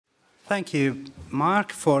Thank you,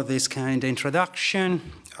 Mark, for this kind introduction.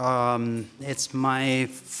 It's my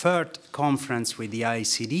third conference with the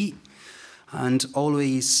ICD, and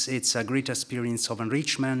always it's a great experience of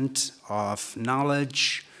enrichment, of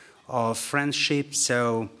knowledge, of friendship.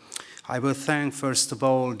 So I will thank, first of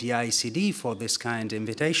all, the ICD for this kind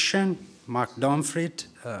invitation, Mark Donfried,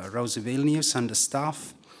 Rosie Vilnius, and the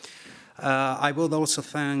staff. I would also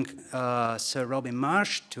thank Sir Robin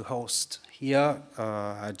Marsh to host here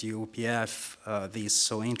at the UPF this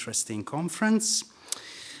so interesting conference,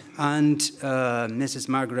 and Mrs.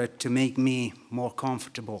 Margaret to make me more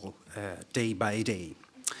comfortable day by day.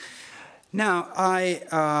 Now,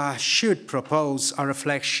 I should propose a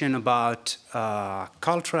reflection about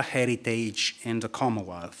cultural heritage in the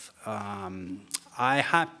Commonwealth. I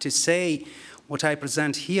have to say what I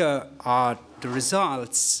present here are the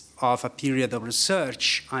results of a period of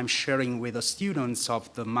research I'm sharing with the students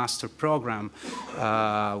of the master program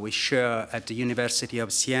we share at the University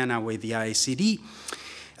of Siena with the ICD.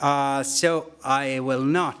 So I will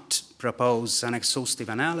not propose an exhaustive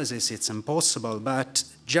analysis, it's impossible, but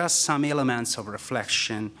just some elements of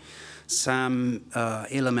reflection, some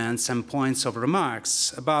elements and points of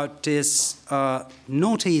remarks about this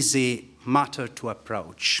not easy matter to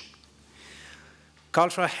approach.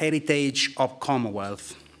 Cultural heritage of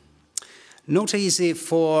Commonwealth. Not easy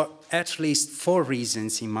for at least 4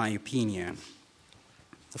 reasons, in my opinion.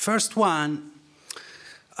 The first one,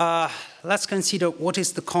 let's consider what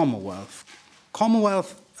is the Commonwealth.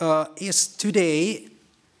 Commonwealth is today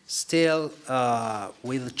still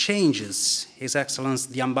with changes. His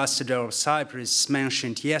Excellency, the Ambassador of Cyprus,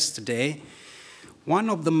 mentioned yesterday, one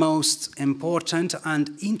of the most important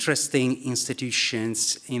and interesting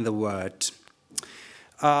institutions in the world.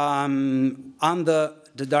 Under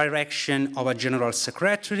the direction of a General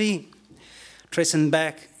Secretary, tracing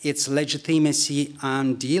back its legitimacy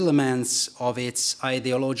and the elements of its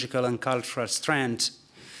ideological and cultural strength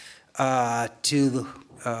to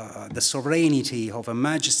the sovereignty of Her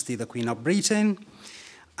Majesty the Queen of Britain,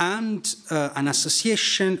 and an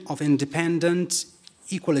association of independent,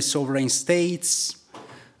 equally sovereign states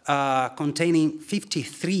containing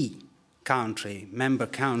 53 member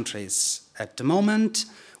countries at the moment,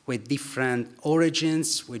 with different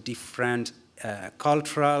origins, with different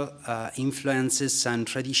cultural influences and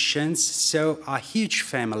traditions. So a huge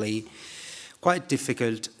family, quite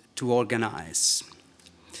difficult to organize.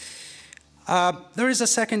 There is a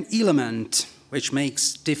second element which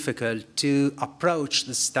makes difficult to approach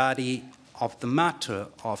the study of the matter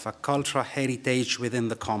of a cultural heritage within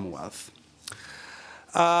the Commonwealth.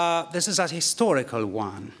 This is a historical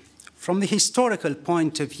one. From the historical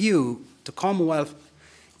point of view, the Commonwealth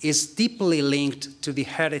is deeply linked to the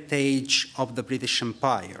heritage of the British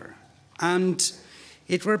Empire. And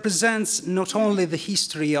it represents not only the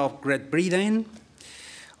history of Great Britain,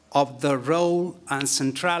 of the role and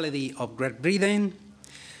centrality of Great Britain,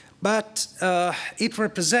 but it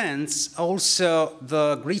represents also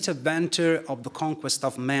the great adventure of the conquest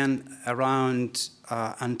of man around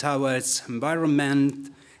and towards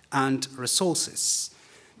environment and resources,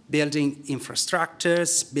 building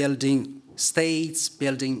infrastructures, building states,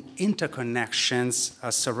 building interconnections,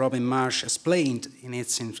 as Sir Robin Marsh explained in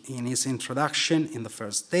his introduction in the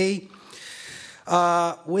first day,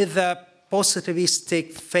 with a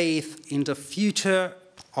positivistic faith in the future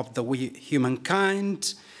of the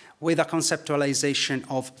humankind, with a conceptualization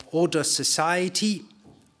of order society,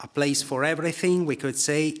 a place for everything, we could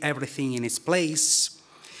say, everything in its place.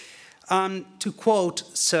 To quote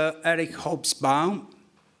Sir Eric Hobsbawm,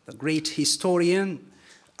 the great historian,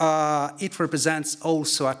 it represents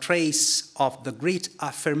also a trace of the great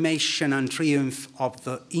affirmation and triumph of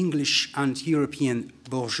the English and European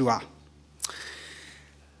bourgeois.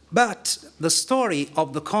 But the story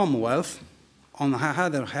of the Commonwealth, on the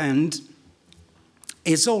other hand,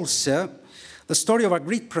 is also the story of a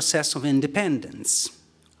great process of independence,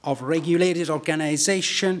 of regulated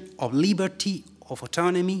organization, of liberty, of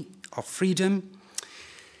autonomy, of freedom,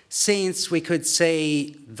 since we could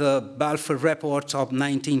say the Balfour Report of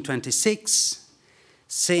 1926,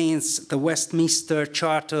 since the Westminster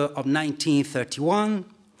Charter of 1931,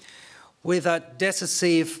 with a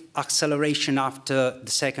decisive acceleration after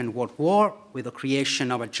the Second World War, with the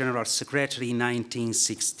creation of a General Secretary in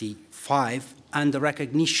 1965, and the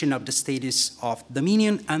recognition of the status of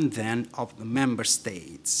Dominion and then of the member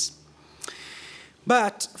states.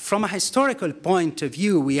 But from a historical point of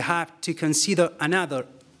view, we have to consider another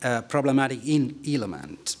problematic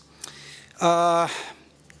element.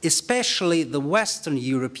 Especially the Western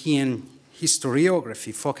European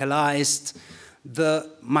historiography focalized the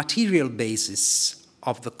material basis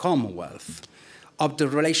of the Commonwealth of the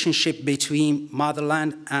relationship between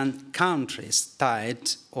motherland and countries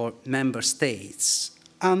tied or member states.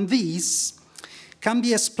 And these can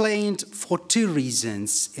be explained for two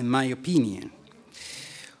reasons, in my opinion.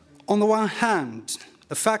 On the one hand,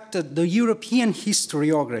 the fact that the European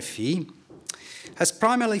historiography has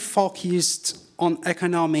primarily focused on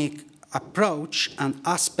economic approach and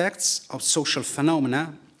aspects of social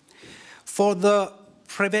phenomena for the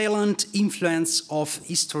prevalent influence of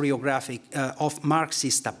historiographic, of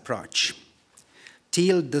Marxist approach,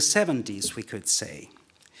 till the 70s, we could say.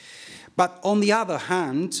 But on the other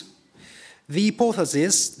hand, the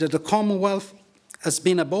hypothesis that the Commonwealth has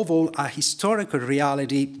been above all a historical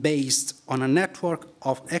reality based on a network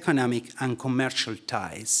of economic and commercial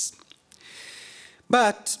ties.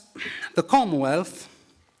 But the Commonwealth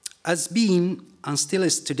has been, and still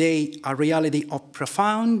is today, a reality of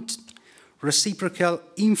profound reciprocal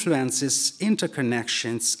influences,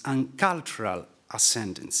 interconnections, and cultural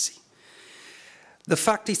ascendancy. The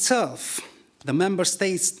fact itself, the member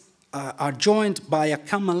states are joined by a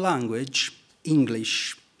common language,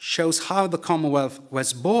 English, shows how the Commonwealth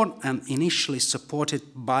was born and initially supported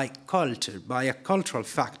by culture, by a cultural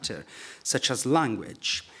factor, such as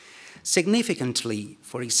language. Significantly,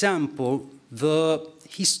 for example, the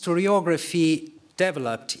historiography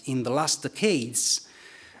developed in the last decades,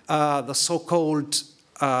 the so-called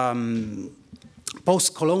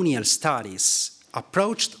post-colonial studies,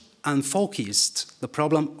 approached and focused the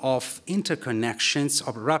problem of interconnections,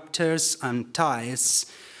 of ruptures and ties,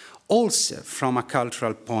 also from a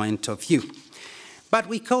cultural point of view. But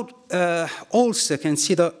we could also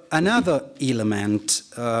consider another element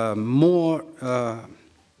more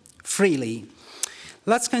freely.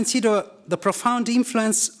 Let's consider the profound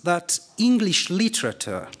influence that English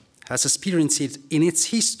literature has experienced in its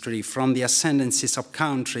history from the ascendancies of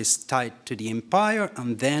countries tied to the empire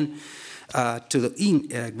and then to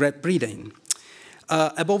the Great Britain.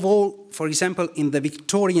 Above all, for example, in the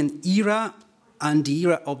Victorian era and the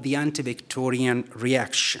era of the anti-Victorian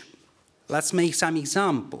reaction. Let's make some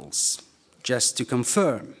examples, just to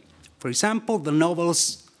confirm. For example, the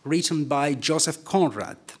novels written by Joseph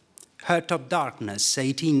Conrad, Heart of Darkness,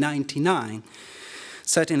 1899,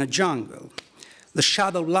 set in a jungle. The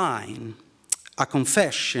Shadow Line, A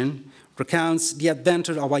Confession, recounts the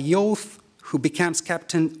adventure of a youth who becomes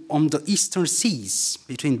captain on the eastern seas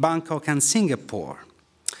between Bangkok and Singapore.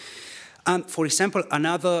 And, for example,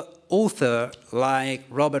 another author like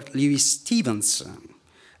Robert Louis Stevenson,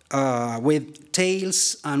 with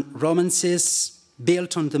tales and romances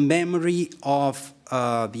built on the memory of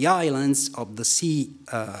the islands of the sea,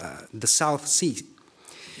 the South Sea.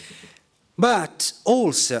 But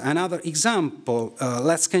also another example,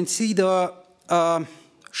 let's consider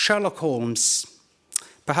Sherlock Holmes,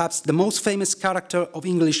 perhaps the most famous character of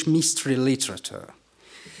English mystery literature.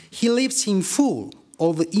 He lives in full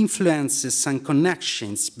all the influences and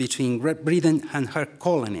connections between Great Britain and her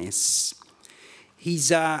colonies. He's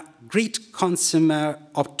a great consumer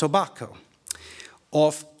of tobacco,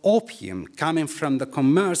 of opium coming from the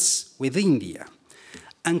commerce with India,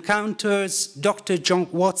 encounters Dr. John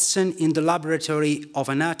Watson in the laboratory of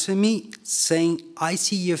anatomy, saying, "I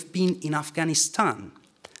see you've been in Afghanistan,"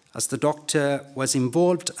 as the doctor was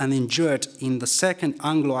involved and injured in the Second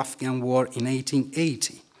Anglo-Afghan War in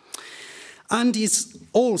 1880. And is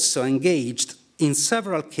also engaged in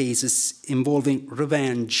several cases involving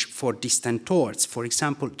revenge for distant lords. For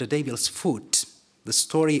example, The Devil's Foot, the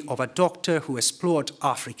story of a doctor who explored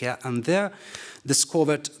Africa and there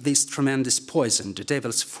discovered this tremendous poison, the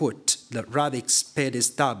devil's foot, the Radix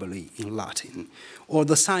pedis dabili in Latin. Or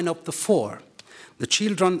The Sign of the Four. The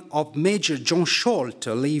children of Major John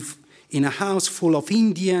Sholto live in a house full of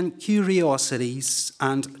Indian curiosities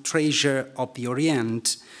and treasure of the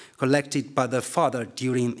Orient collected by their father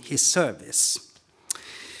during his service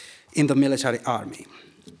in the military army.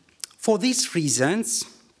 For these reasons,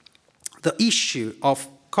 the issue of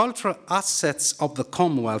cultural assets of the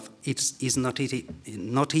Commonwealth is not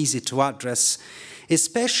easy to address,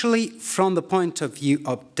 especially from the point of view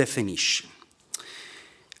of definition.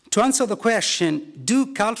 To answer the question,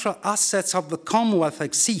 do cultural assets of the Commonwealth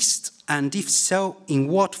exist, and if so, in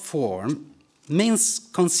what form, means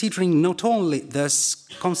considering not only this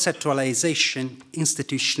conceptualization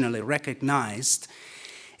institutionally recognized,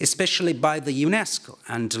 especially by the UNESCO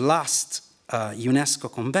and the last UNESCO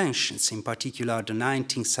conventions, in particular the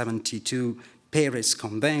 1972 Paris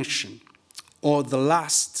Convention, or the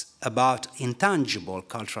last about intangible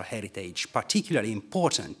cultural heritage, particularly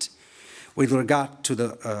important with regard to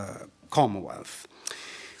the Commonwealth.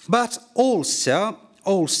 But also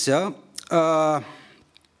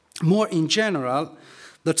more in general,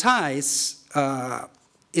 the ties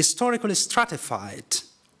historically stratified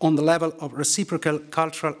on the level of reciprocal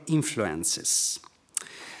cultural influences.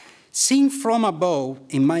 Seen from above,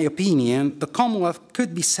 in my opinion, the Commonwealth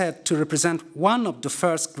could be said to represent one of the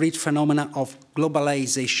first great phenomena of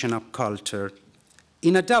globalization of culture,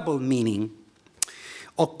 in a double meaning,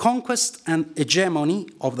 of conquest and hegemony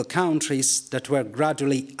of the countries that were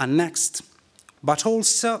gradually annexed, but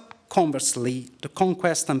also, conversely, the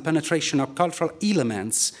conquest and penetration of cultural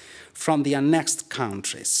elements from the annexed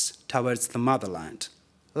countries towards the motherland.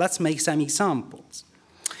 Let's make some examples.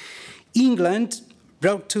 England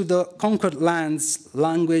brought to the conquered lands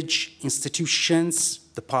language, institutions,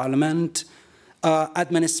 the parliament,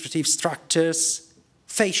 administrative structures,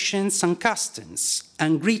 fashions and customs,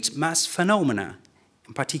 and great mass phenomena,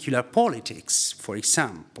 in particular politics, for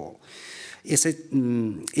example.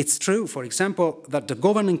 It's true, for example, that the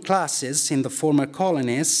governing classes in the former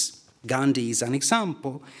colonies, Gandhi is an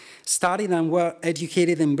example, studied and were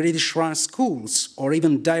educated in British-run schools or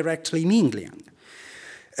even directly in England.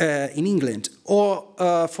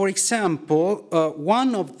 Or, for example,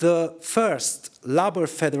 one of the first labour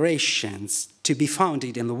federations to be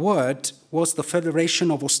founded in the world was the Federation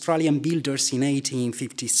of Australian Builders in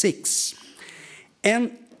 1856.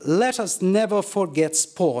 And let us never forget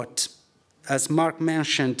sport, as Mark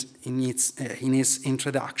mentioned in his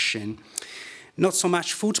introduction. Not so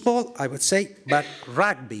much football, I would say, but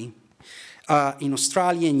rugby in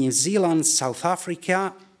Australia, New Zealand, South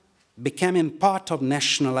Africa, becoming part of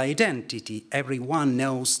national identity. Everyone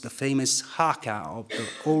knows the famous haka of the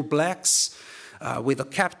All Blacks, with a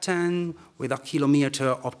captain, with a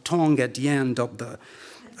kilometre of tongue at the end of the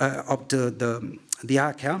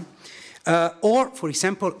haka. Or, for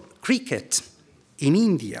example, cricket in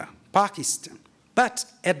India, Pakistan. But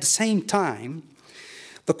at the same time,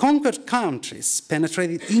 the conquered countries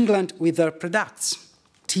penetrated England with their products,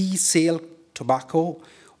 tea, silk, tobacco,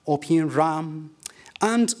 opium, rum,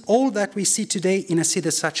 and all that we see today in a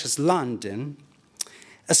city such as London,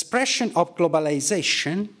 expression of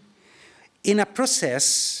globalization in a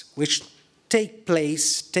process which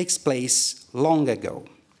takes place long ago.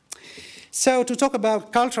 So to talk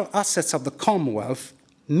about cultural assets of the Commonwealth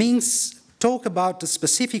means talk about the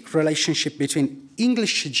specific relationship between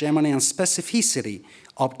English hegemony and specificity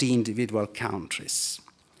of the individual countries,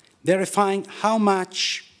 verifying how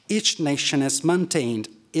much each nation has maintained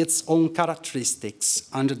its own characteristics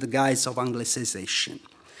under the guise of Anglicization.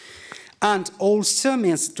 And also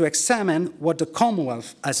means to examine what the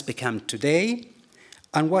Commonwealth has become today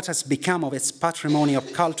and what has become of its patrimony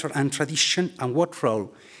of culture and tradition and what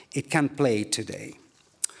role it can play today.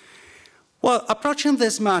 Well, approaching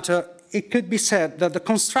this matter, it could be said that the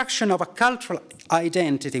construction of a cultural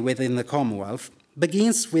identity within the Commonwealth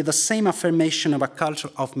begins with the same affirmation of a culture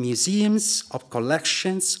of museums, of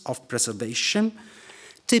collections, of preservation,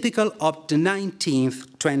 typical of the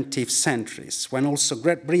 19th, 20th centuries, when also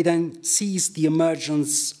Great Britain sees the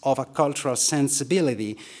emergence of a cultural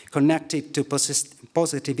sensibility connected to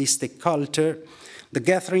positivistic culture, the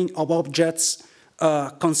gathering of objects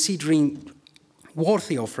considering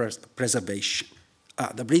worthy of preservation.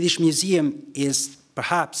 The British Museum is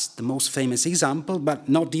perhaps the most famous example, but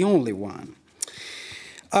not the only one.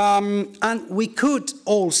 And we could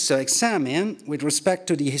also examine, with respect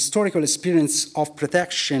to the historical experience of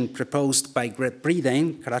protection proposed by Great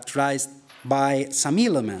Britain, characterized by some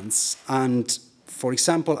elements and, for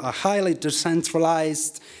example, a highly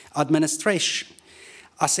decentralized administration,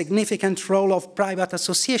 a significant role of private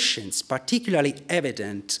associations, particularly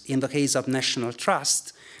evident in the case of National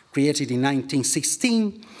Trust, created in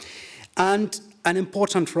 1916, and an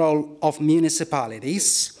important role of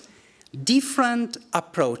municipalities, different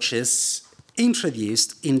approaches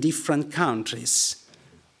introduced in different countries,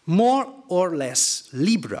 more or less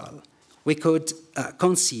liberal. We could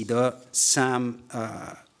consider some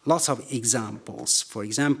lots of examples. For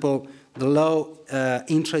example, the law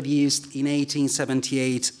introduced in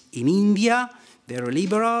 1878 in India, very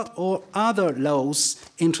liberal, or other laws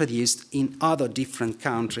introduced in other different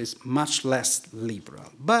countries, much less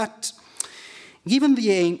liberal. But given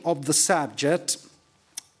the aim of the subject,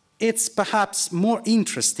 it's perhaps more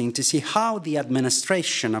interesting to see how the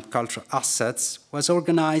administration of cultural assets was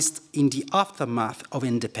organized in the aftermath of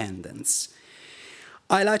independence,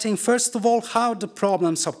 highlighting first of all how the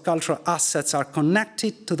problems of cultural assets are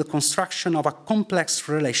connected to the construction of a complex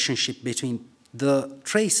relationship between the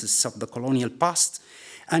traces of the colonial past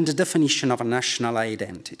and the definition of a national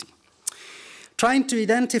identity. Trying to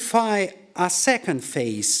identify a second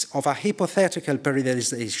phase of a hypothetical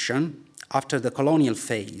periodization after the colonial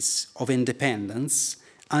phase of independence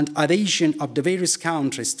and adhesion of the various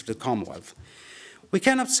countries to the Commonwealth, we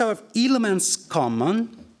can observe elements common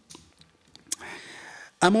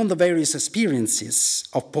among the various experiences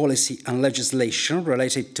of policy and legislation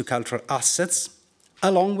related to cultural assets,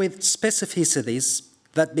 along with specificities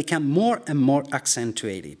that become more and more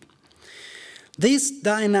accentuated. These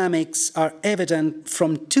dynamics are evident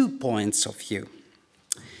from 2 points of view.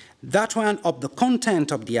 That one of the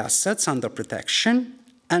content of the assets under protection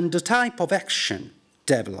and the type of action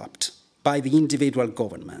developed by the individual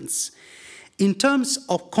governments. In terms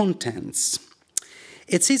of contents,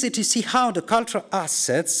 it's easy to see how the cultural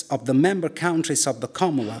assets of the member countries of the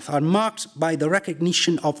Commonwealth are marked by the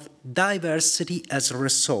recognition of diversity as a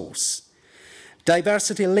resource.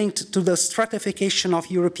 Diversity linked to the stratification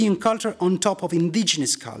of European culture on top of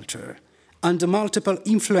indigenous culture, and the multiple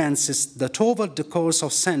influences that over the course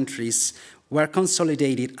of centuries were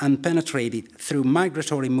consolidated and penetrated through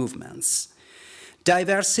migratory movements.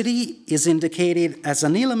 Diversity is indicated as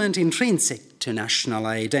an element intrinsic to national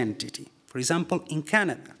identity, for example, in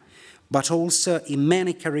Canada, but also in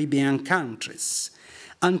many Caribbean countries.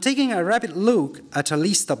 And taking a rapid look at a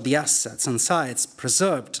list of the assets and sites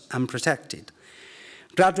preserved and protected,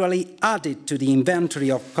 gradually added to the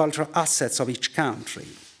inventory of cultural assets of each country,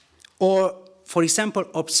 or, for example,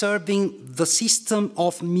 observing the system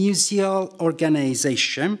of museal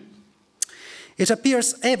organization, it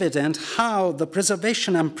appears evident how the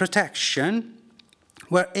preservation and protection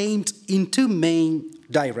were aimed in 2 main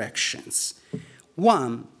directions.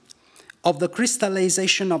 One, of the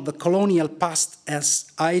crystallization of the colonial past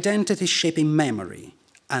as identity-shaping memory,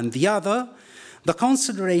 and the other, the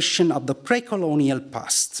consideration of the pre-colonial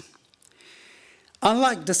past.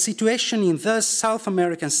 Unlike the situation in those South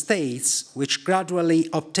American states which gradually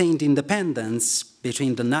obtained independence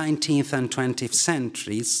between the 19th and 20th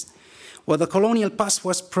centuries, where the colonial past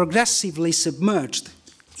was progressively submerged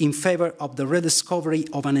in favor of the rediscovery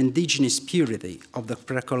of an indigenous purity of the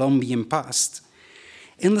pre-Columbian past.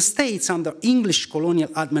 In the states under English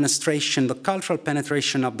colonial administration, the cultural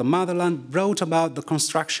penetration of the motherland brought about the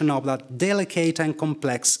construction of that delicate and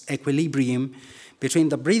complex equilibrium between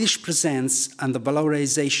the British presence and the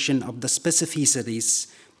valorization of the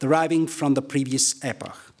specificities deriving from the previous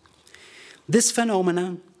epoch. This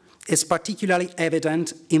phenomenon is particularly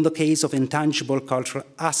evident in the case of intangible cultural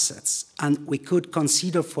assets, and we could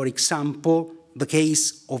consider, for example, the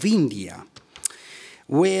case of India,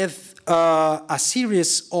 with a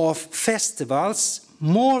series of festivals,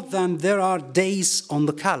 more than there are days on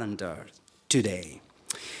the calendar today.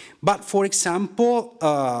 But, for example,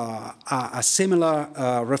 a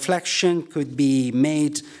similar reflection could be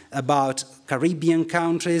made about Caribbean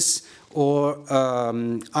countries or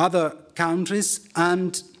other countries,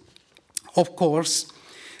 and, of course,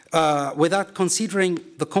 without considering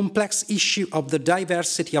the complex issue of the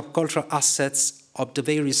diversity of cultural assets of the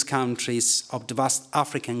various countries of the vast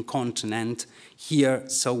African continent, here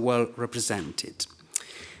so well represented.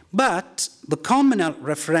 But the communal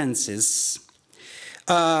references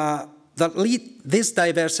that lead this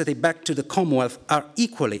diversity back to the Commonwealth are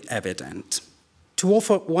equally evident. To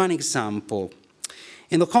offer one example,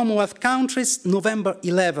 in the Commonwealth countries, November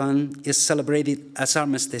 11 is celebrated as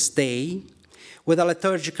Armistice Day, with a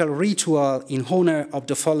liturgical ritual in honor of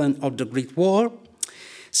the fallen of the Great War,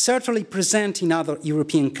 certainly present in other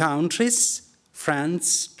European countries,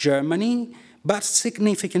 France, Germany, but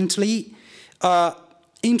significantly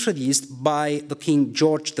introduced by the King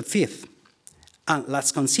George V. And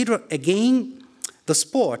let's consider again the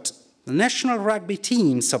sport. The national rugby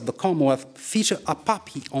teams of the Commonwealth feature a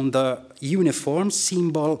puppy on the uniform,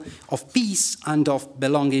 symbol of peace and of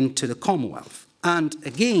belonging to the Commonwealth. And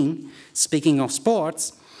again, speaking of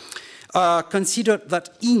sports, consider that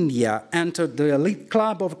India entered the elite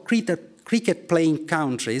club of cricket-playing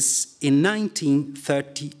countries in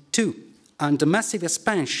 1932, and the massive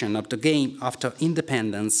expansion of the game after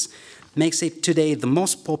independence makes it today the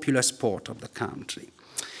most popular sport of the country.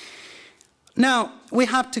 Now, we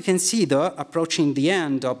have to consider, approaching the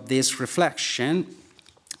end of this reflection,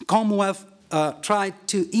 Commonwealth tried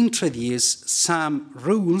to introduce some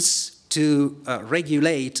rules to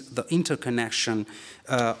regulate the interconnection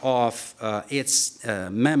of its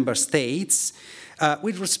member states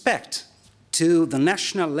with respect to the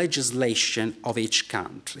national legislation of each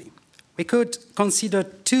country. We could consider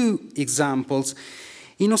 2 examples.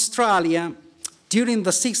 In Australia, during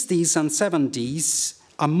the 60s and 70s,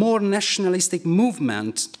 a more nationalistic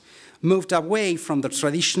movement moved away from the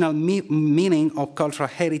traditional meaning of cultural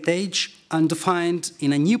heritage and defined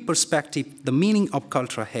in a new perspective the meaning of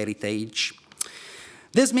cultural heritage.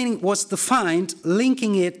 This meaning was defined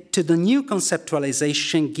linking it to the new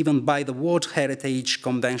conceptualization given by the World Heritage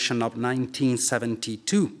Convention of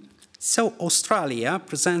 1972, So Australia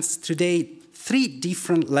presents today 3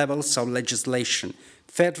 different levels of legislation: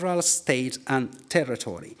 federal, state, and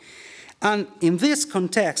territory. And in this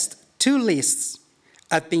context, 2 lists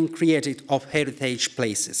have been created of heritage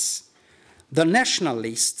places: the national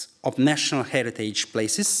list of national heritage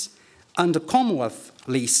places and the Commonwealth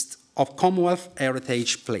list of Commonwealth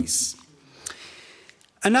heritage places.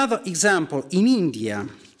 Another example, in India,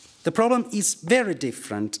 the problem is very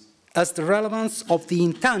different as the relevance of the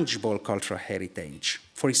intangible cultural heritage.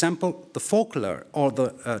 For example, the folklore or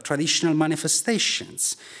the traditional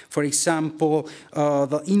manifestations. For example,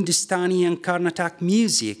 the Hindustani and Carnatic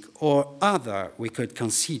music or other we could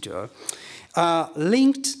consider,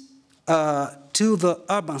 linked to the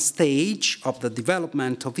urban stage of the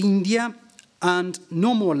development of India and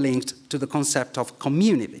no more linked to the concept of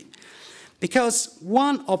community. Because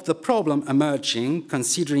one of the problems emerging,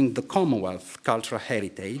 considering the Commonwealth cultural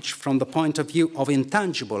heritage, from the point of view of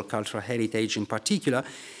intangible cultural heritage in particular,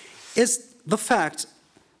 is the fact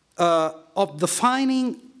of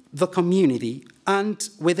defining the community and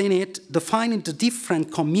within it defining the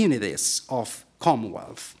different communities of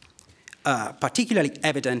Commonwealth, particularly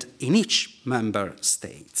evident in each member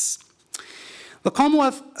states. The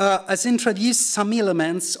Commonwealth has introduced some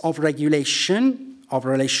elements of regulation of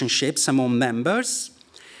relationships among members,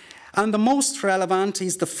 and the most relevant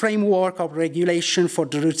is the framework of regulation for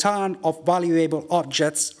the return of valuable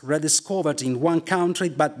objects rediscovered in one country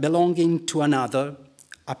but belonging to another,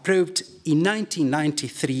 approved in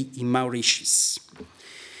 1993 in Mauritius.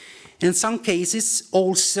 In some cases,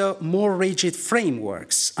 also more rigid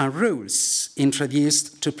frameworks and rules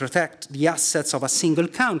introduced to protect the assets of a single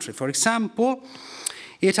country. For example,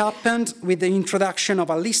 it happened with the introduction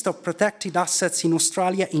of a list of protected assets in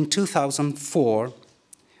Australia in 2004,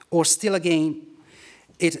 or still again,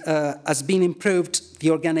 it has been improved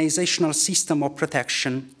the organizational system of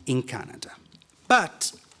protection in Canada.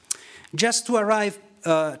 But just to arrive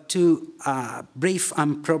to a brief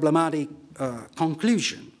and problematic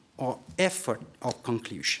conclusion or effort of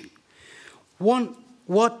conclusion,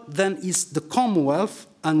 what then is the Commonwealth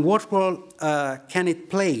and what role can it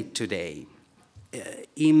play today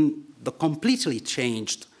in the completely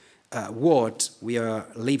changed world we are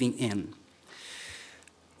living in?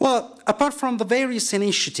 Well, apart from the various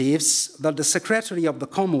initiatives that the Secretary of the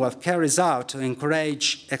Commonwealth carries out to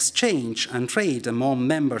encourage exchange and trade among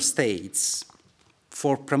member states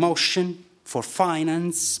for promotion, for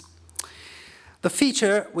finance, the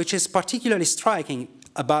feature which is particularly striking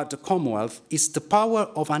about the Commonwealth is the power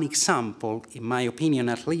of an example, in my opinion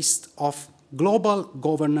at least, of global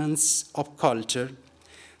governance of culture,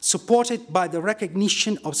 supported by the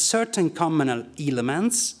recognition of certain communal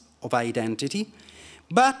elements of identity,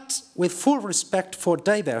 but with full respect for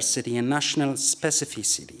diversity and national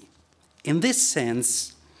specificity. In this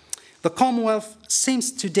sense, the Commonwealth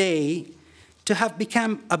seems today to have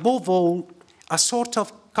become, above all, a sort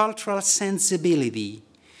of cultural sensibility,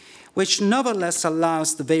 which nevertheless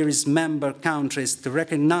allows the various member countries to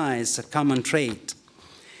recognize a common trait,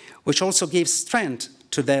 which also gives strength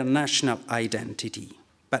to their national identity,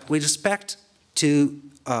 but with respect to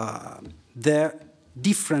their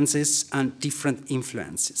differences and different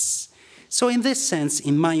influences. So in this sense,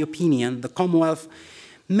 in my opinion, the Commonwealth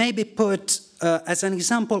may be put as an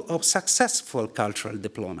example of successful cultural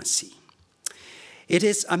diplomacy. It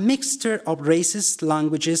is a mixture of races,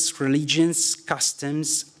 languages, religions,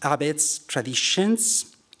 customs, habits, traditions.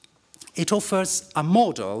 It offers a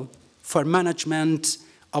model for management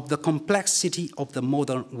of the complexity of the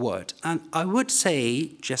modern world. And I would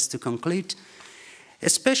say, just to conclude,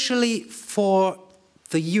 especially for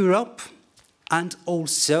the Europe and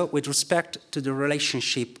also with respect to the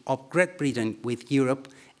relationship of Great Britain with Europe,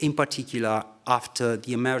 in particular after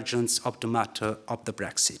the emergence of the matter of the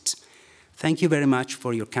Brexit. Thank you very much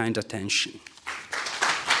for your kind attention. Thank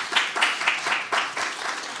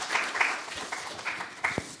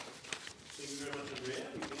you very much, Andrea.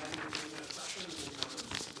 We can have any questions and comments.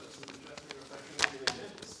 That's an interesting reflection on the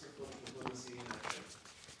events for diplomacy in action.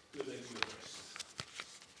 Good idea first.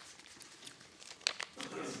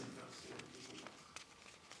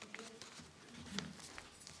 Yes.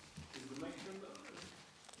 Is the mic turned on?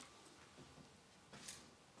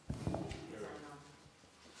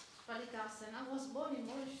 I was born in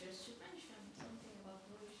Mauritius. You mentioned something about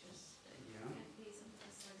Mauritius. Yeah. Can you please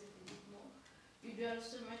emphasize it a bit more? You do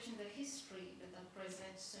also mention the history that at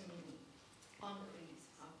present so many countries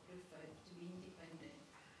have preferred to be independent.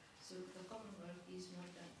 So the Commonwealth is not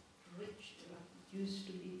that rich like it used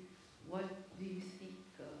to be. What do you think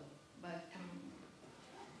by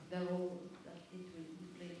the role that it will be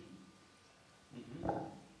playing? Mm-hmm. Okay.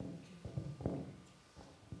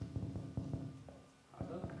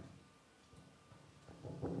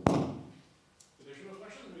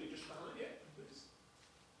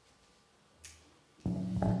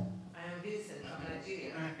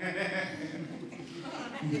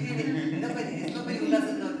 Nobody who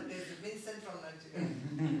doesn't know that there's Vincent from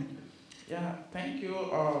Nigeria. Yeah, thank you,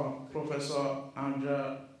 Professor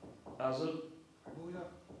Andrea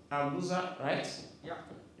Ragusa, right? Yeah.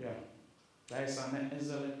 Yeah, that is an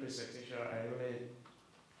excellent presentation. I really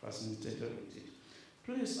fascinated with it.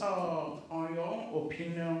 Please, on your own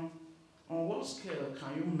opinion, on what scale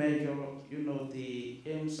can you measure, the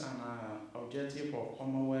aims and objective of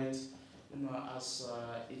Commonwealth, as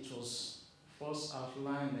it was first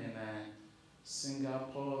outlined in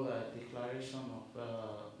Singapore Declaration of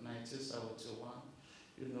 1971,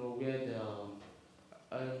 where the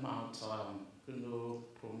aim at,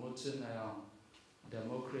 promoting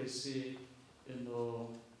democracy,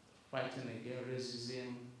 fighting against racism,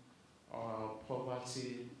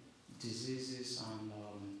 poverty, diseases,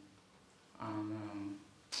 and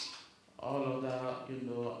all other,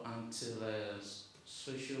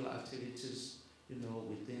 social activities,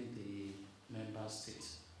 within the member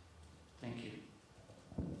states. Thank you.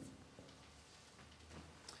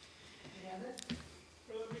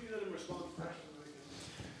 Well, maybe let him respond to questions.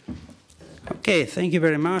 Okay, thank you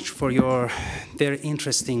very much for your very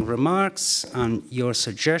interesting remarks and your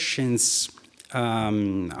suggestions.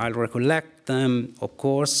 I'll recollect them, of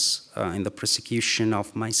course, in the prosecution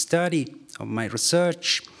of my study, of my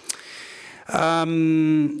research.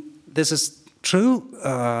 This is true.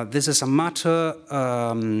 This is a matter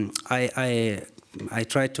I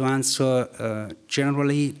try to answer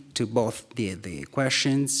generally to both the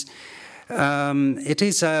questions. It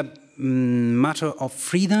is a matter of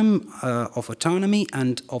freedom, of autonomy,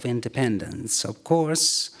 and of independence, of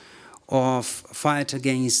course, of fight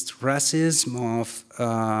against racism, of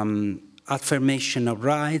affirmation of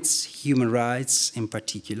rights, human rights in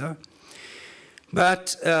particular.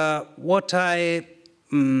 But what I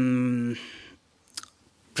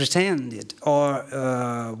pretended or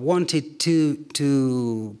wanted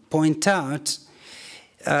to point out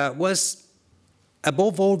was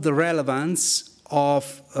above all the relevance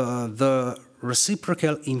of the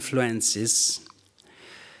reciprocal influences.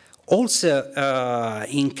 Also,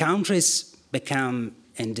 in countries become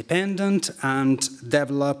independent and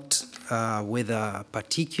developed with a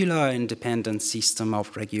particular independent system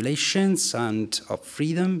of regulations and of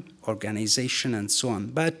freedom, organization, and so on.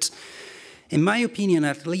 But in my opinion,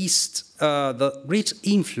 at least, the great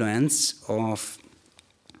influence of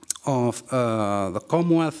the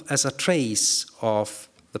Commonwealth as a trace of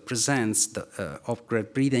the presence of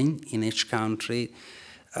Great Britain in each country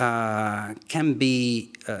can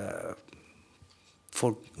be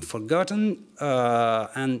forgotten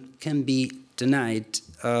and can be denied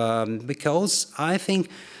because I think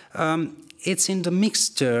it's in the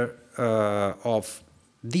mixture of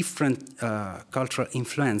different cultural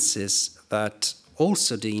influences that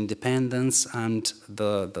also the independence and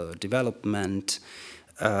the development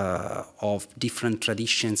of different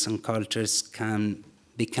traditions and cultures can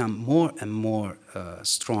become more and more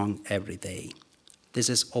strong every day. This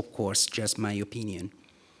is, of course, just my opinion.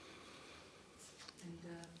 And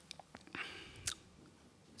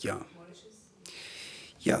Yeah. Mauritius?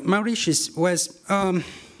 Yeah, Mauritius was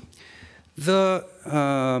the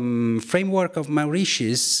framework of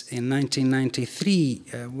Mauritius in 1993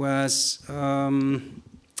 was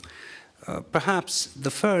perhaps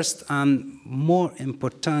the first and more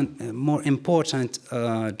important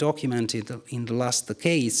document in the last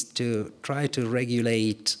decades to try to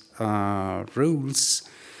regulate rules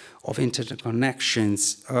of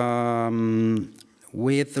interconnections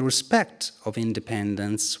with the respect of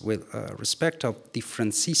independence, with respect of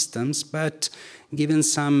different systems, but given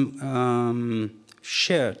some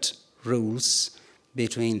shared rules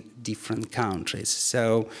between different countries.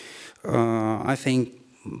 So I think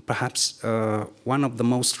perhaps one of the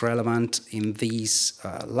most relevant in this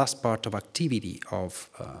last part of activity of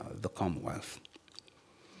the Commonwealth.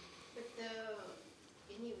 But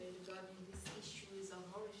anyway, regarding these issues of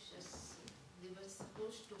Mauritius, they were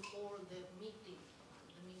supposed to hold the meeting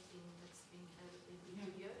that's been held every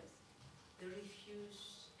 2 years. They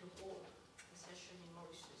refused to hold a session in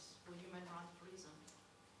Mauritius for human rights reasons.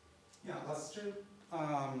 Yeah, that's true.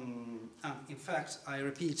 In fact, I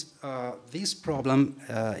repeat, this problem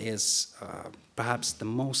is perhaps the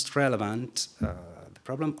most relevant, the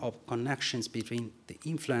problem of connections between the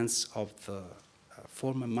influence of the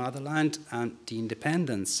former motherland and the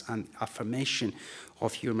independence and affirmation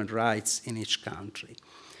of human rights in each country.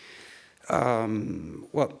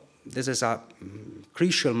 Well, this is a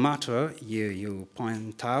crucial matter you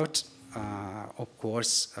point out. Of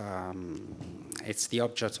course, it's the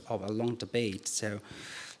object of a long debate, so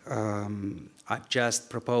I've just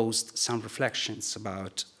proposed some reflections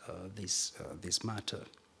about this matter.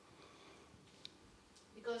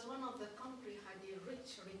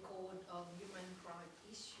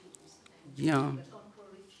 Yeah. The control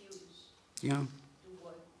refuse Yeah. to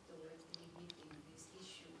work directly with these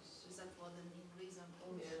issues. So that was the main reason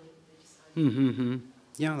also they decided. Mm-hmm.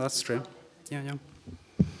 Yeah, that's true. Yeah, yeah.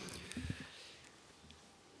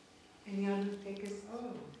 Any other takers?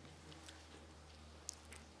 Oh.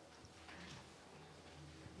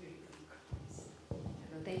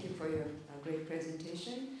 Thank you for your great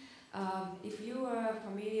presentation. If you are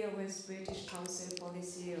familiar with British Council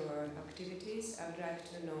policy or activities, I'd like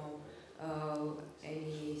to know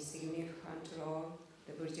any significant role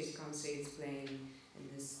the British Council is playing in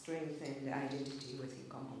the strength and the identity within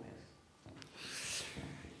Commonwealth.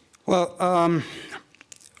 Well,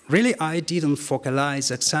 really, I didn't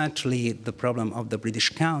focalize exactly the problem of the British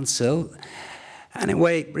Council.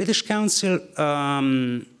 Anyway, British Council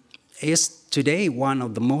is today one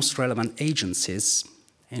of the most relevant agencies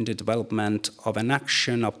in the development of an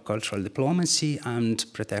action of cultural diplomacy and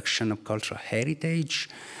protection of cultural heritage,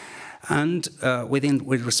 and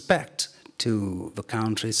with respect to the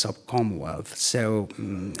countries of Commonwealth. So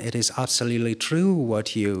it is absolutely true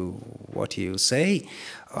what you say.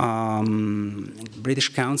 British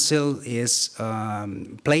Council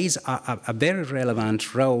plays a very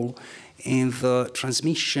relevant role in the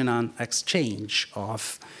transmission and exchange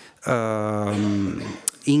of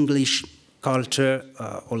English culture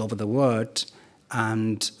all over the world.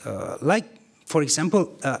 And like, for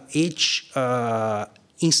example, each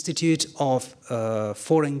institute of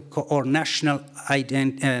foreign or national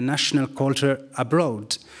culture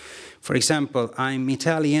abroad. For example, I'm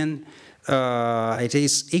Italian. It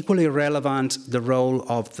is equally relevant the role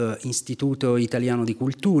of the Istituto Italiano di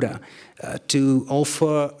Cultura to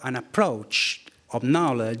offer an approach of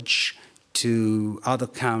knowledge to other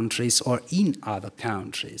countries or in other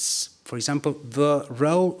countries. For example, the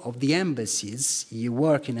role of the embassies. You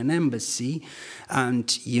work in an embassy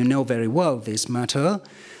and you know very well this matter.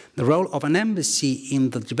 The role of an embassy in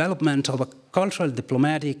the development of a cultural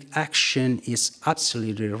diplomatic action is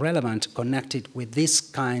absolutely relevant, connected with this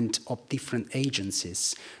kind of different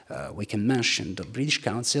agencies. We can mention the British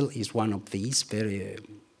Council is one of these, very,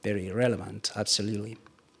 very relevant, absolutely.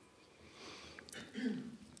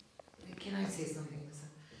 Can I say something?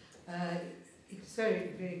 It's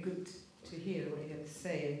very, very good to hear what you have to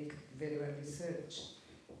say, and very well researched.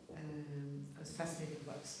 I was fascinated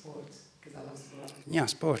about sports, because I love sport. Yeah,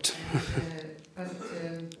 sport.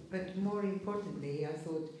 But more importantly, I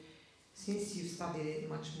thought, since you studied it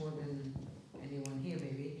much more than anyone here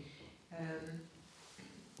maybe,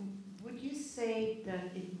 would you say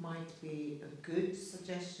that it might be a good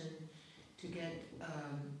suggestion to get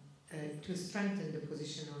to strengthen the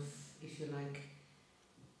position of, if you like,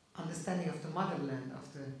 understanding of the motherland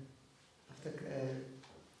of the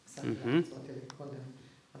satellites, whatever you call them,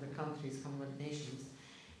 other countries, Commonwealth nations,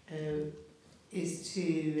 is to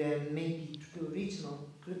maybe do regional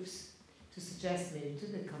groups, to suggest maybe to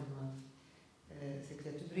the Commonwealth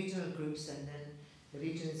Secretary, to the regional groups, and then the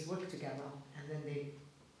regions work together, and then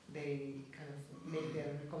they kind of make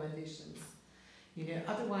their recommendations. You know,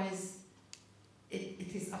 otherwise,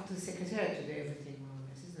 it is up to the Secretary to do everything, more or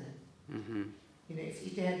less, isn't it? Mm-hmm. You know,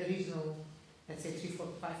 if they had the regional, let's say 3, 4,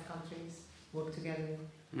 5 countries work together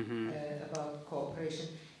about cooperation,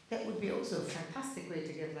 that would be also a fantastic way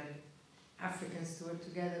to get like Africans to work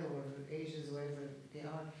together, or Asians, wherever they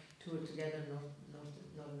are, to work together,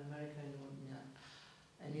 Northern America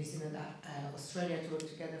and New Zealand, Australia, to work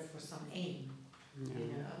together for some aim. Yeah. You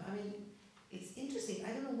know, I mean, it's interesting.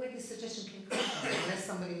 I don't know where this suggestion came from, unless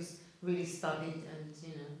somebody's really studied and,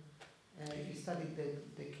 you know, if you studied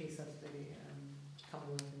the case of the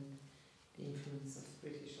Commonwealth and the influence of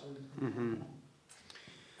British on the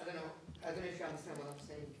I don't know if you understand what I'm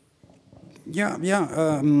saying. Yeah,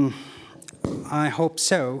 I hope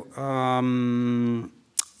so.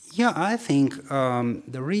 Yeah, I think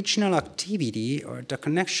the regional activity or the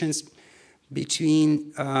connections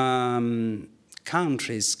between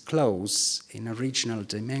countries close in a regional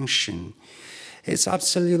dimension is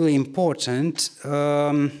absolutely important.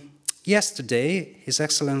 Yesterday, His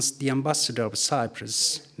Excellency the Ambassador of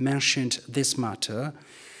Cyprus mentioned this matter,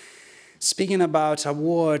 speaking about a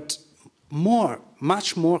world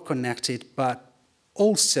much more connected, but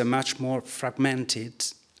also much more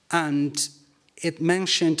fragmented, and it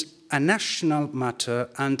mentioned a national matter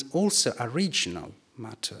and also a regional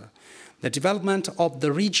matter. The development of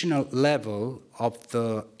the regional level of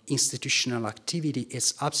the institutional activity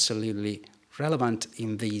is absolutely relevant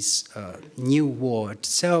in this new world.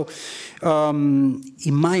 So,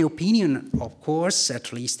 in my opinion, of course,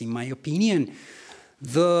 at least in my opinion,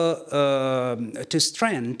 to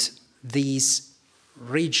strengthen this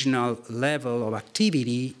regional level of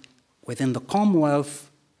activity within the Commonwealth,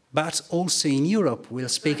 but also in Europe. We'll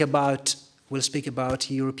speak about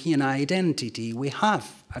European identity. We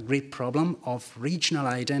have a great problem of regional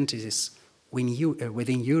identities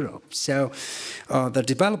within Europe. So the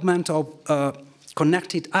development of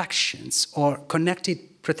connected actions or connected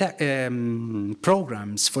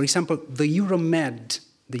programs, for example, the Euromed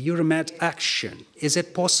action, is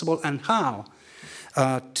it possible, and how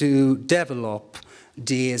to develop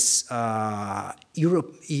this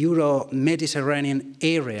Euro-Mediterranean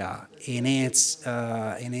area in its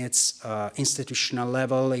institutional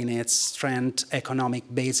level, in its strength, economic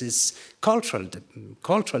basis, cultural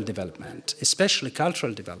development, especially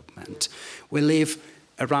cultural development. We live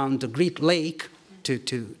around the Great Lake,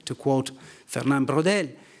 to quote Fernand Braudel.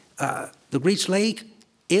 The Great Lake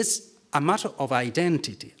is a matter of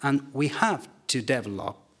identity, and we have to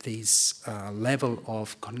develop this level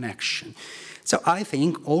of connection. So I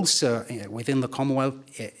think also within the Commonwealth,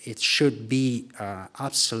 it should be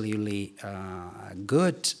absolutely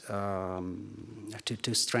good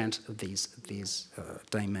to strengthen these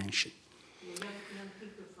dimensions. Young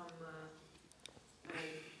people from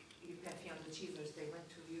European Young Achievers, they went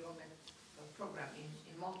to the Euromed program in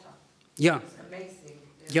Malta. Yeah. It's amazing.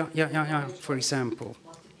 Yeah. For example.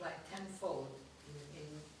 Multiplied tenfold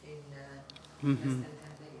in Mm-hmm. less than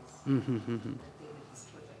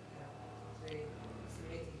 10 days.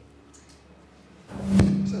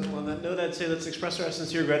 Mm-hmm. So on that note, I'd say let's express our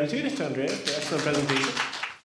sincere gratitude to Andrea for excellent presentation.